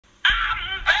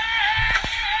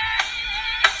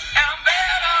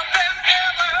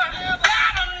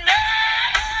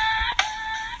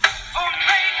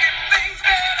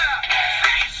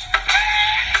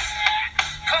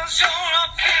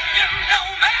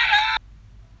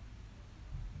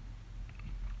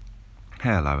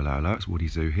Hello, it's Woody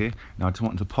Zoo here. Now I just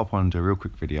wanted to pop on and do a real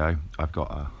quick video. I've got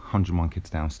 101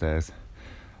 kids downstairs.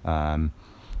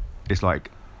 It's like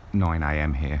 9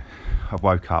 AM here. I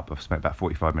woke up, I've spent about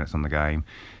 45 minutes on the game,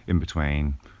 in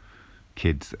between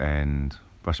kids and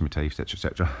brushing my teeth,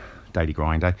 etc. Daily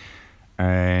grind day.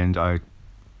 And I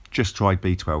just tried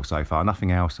B12 so far,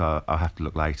 nothing else. I'll have to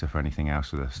look later for anything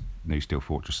else for the new Steel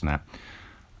Fortress snap.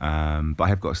 But I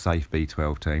have got a SAFE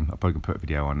B12 team. I'm probably going to put a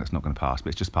video on that's not going to pass, but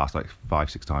it's just passed like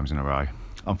 5-6 times in a row.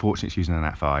 Unfortunately, it's using an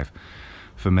At5.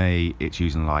 For me, it's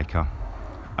using Leica.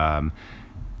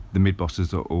 The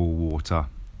mid-bosses are all water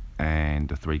and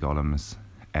the 3 golems,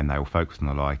 and they all focus on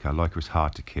the Leica. Leica is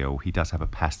hard to kill. He does have a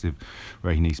passive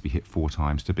where he needs to be hit 4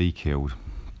 times to be killed,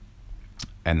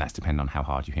 and that's depending on how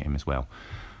hard you hit him as well.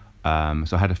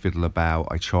 So I had a fiddle about.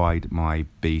 I tried my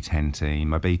B10 team.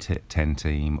 My B10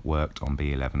 team worked on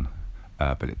B11,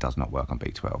 but it does not work on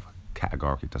B12.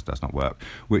 Categorically, does not work.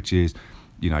 Which is,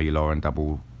 you know, your Lauren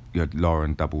double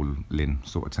Lin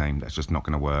sort of team. That's just not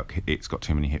going to work. It's got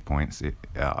too many hit points.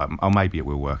 Or maybe it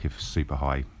will work if super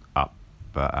high up.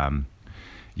 But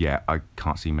yeah, I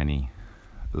can't see many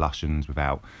Luscians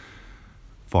without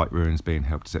fight ruins being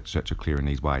helped, etc. clearing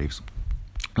these waves.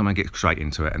 I'm going to get straight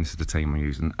into it, and this is the team I'm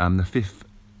using. The 5th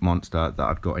monster that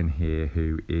I've got in here,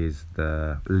 who is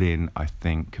the Lin, I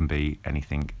think can be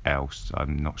anything else.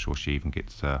 I'm not sure she even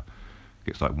gets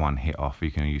like 1 hit off.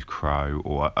 You can use Crow,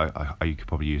 or you could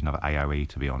probably use another AoE,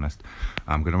 to be honest.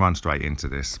 I'm going to run straight into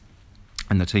this.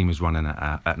 And the team is running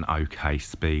at an okay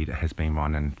speed. It has been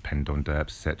running, depending on derps,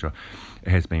 etc. It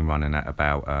has been running at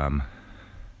about...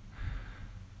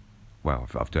 well,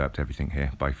 I've derped everything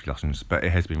here, both lessons, but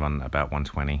it has been running at about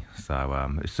 120. So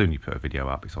as soon as you put a video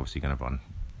up, it's obviously going to run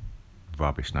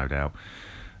rubbish, no doubt.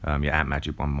 Yeah, Ant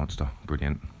Magic 1 monster,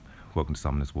 brilliant. Welcome to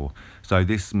Summoner's War. So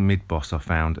this mid boss I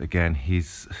found, again, he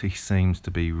seems to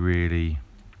be really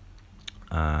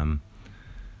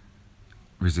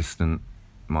resistant.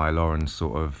 My Lauren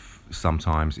sort of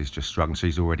sometimes is just struggling.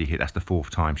 She's already hit, that's the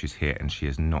 4th time she's hit, and she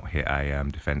has not hit a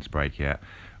defense break yet,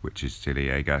 which is silly.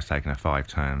 There you go, it's taken her 5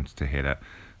 turns to hit it.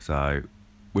 So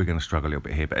we're going to struggle a little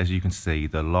bit here. But as you can see,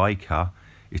 the Leica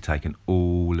is taking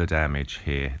all the damage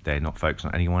here. They're not focused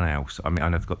on anyone else. I mean, I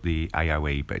know they've got the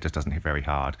AoE, but it just doesn't hit very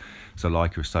hard. So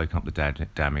Leica is soaking up the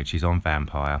damage. He's on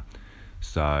Vampire,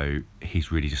 so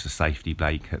he's really just a safety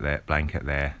blanket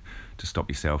there to stop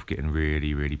yourself getting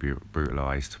really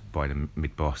brutalised by the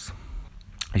mid-boss.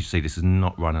 As you see, this is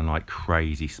not running like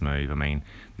crazy smooth. I mean,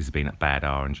 this has been a bad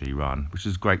RNG run, which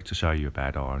is great to show you a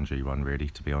bad RNG run, really,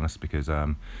 to be honest, because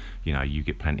you know, you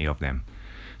get plenty of them.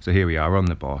 So here we are on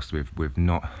the boss. We've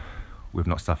not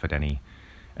suffered any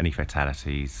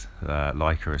fatalities.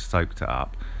 Leica has soaked it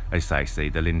up. As I say, see,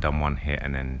 the Lin done 1 hit,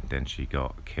 and then she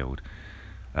got killed.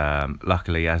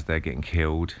 Luckily, as they're getting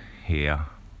killed here,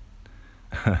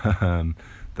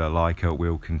 the Leica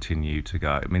will continue to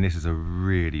go. I mean, this is a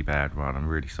really bad run. I'm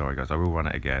really sorry, guys. I will run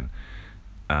it again.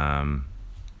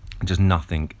 Just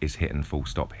nothing is hitting full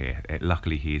stop here.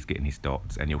 Luckily, he is getting his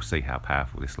dots, and you'll see how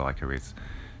powerful this Leica is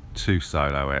to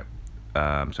solo it.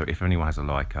 So if anyone has a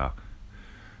Leica,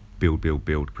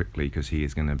 build quickly, because he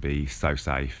is going to be so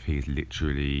safe. He's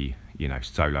literally, you know,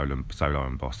 solo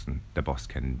and boss, and the boss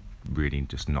can really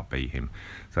just not beat him.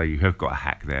 So you have got a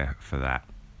hack there for that.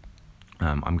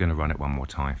 I'm going to run it one more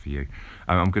time for you.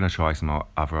 I'm going to try some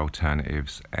other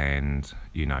alternatives and,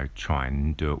 you know, try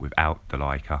and do it without the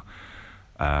Leica.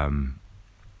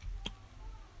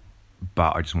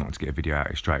 But I just wanted to get a video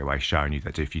out straight away showing you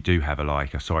that if you do have a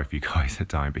Leica, sorry for you guys that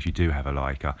don't, but if you do have a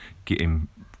Leica, get him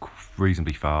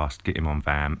reasonably fast, get him on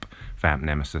Vamp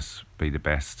Nemesis, be the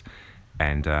best.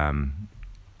 And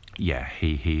yeah,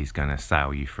 he's going to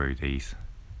sail you through these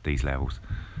levels.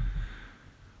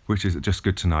 Which is just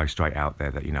good to know straight out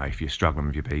there that, you know, if you're struggling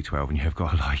with your B12 and you have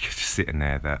got a Leica just sitting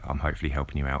there, that I'm hopefully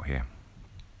helping you out here.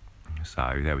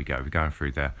 So there we go. We're going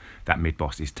through that mid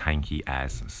boss is tanky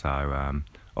as. So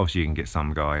obviously you can get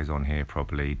some guys on here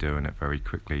probably doing it very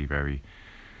quickly, very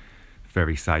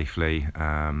safely.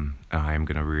 I am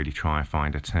going to really try and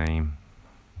find a team.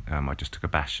 I just took a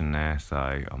Bastion there, so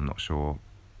I'm not sure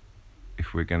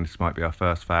if we're going. This might be our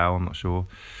first foul. I'm not sure.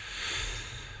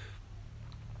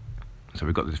 So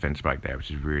we've got the defense break there,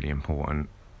 which is really important.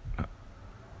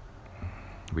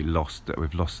 We've lost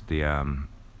the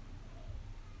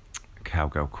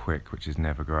Cowgirl quick, which is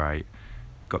never great.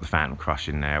 Got the Phantom Crush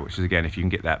in there, which is, again, if you can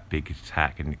get that big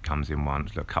attack and it comes in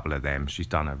once, look, a couple of them. She's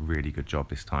done a really good job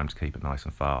this time to keep it nice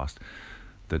and fast.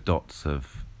 The dots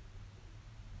of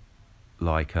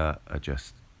Leica are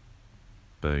just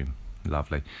boom.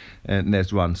 Lovely. And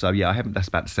there's one. So yeah, that's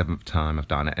about the 7th time I've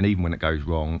done it, and even when it goes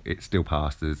wrong, it still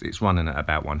passes. It's running at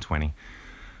about 120.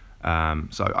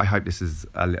 So I hope this is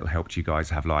a little help to you guys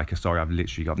have Leica. Sorry, I've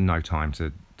literally got no time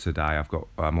today. I've got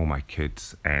all my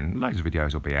kids, and loads of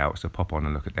videos will be out, so pop on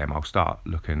and look at them. I'll start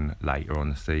looking later on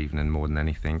this evening more than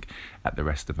anything at the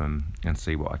rest of them and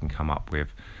see what I can come up with.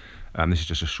 This is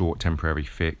just a short temporary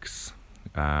fix.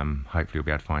 Hopefully you'll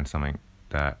be able to find something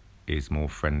that is more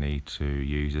friendly to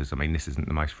users. I mean, this isn't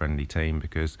the most friendly team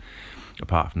because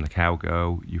apart from the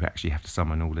cowgirl, you actually have to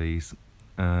summon all these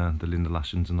the Linda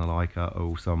Lushens and the Leica are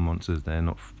all some monsters. They're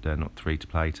not free to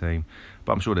play team,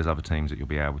 but I'm sure there's other teams that you'll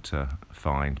be able to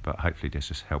find, but hopefully this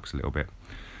just helps a little bit.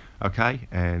 Okay,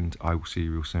 and I will see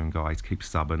you real soon, guys. Keep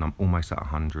subbing. I'm almost at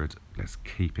 100. Let's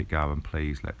keep it going,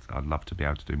 please. I'd love to be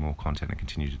able to do more content and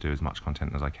continue to do as much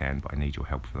content as I can, but I need your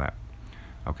help for that.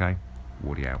 Okay,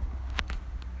 Woody out.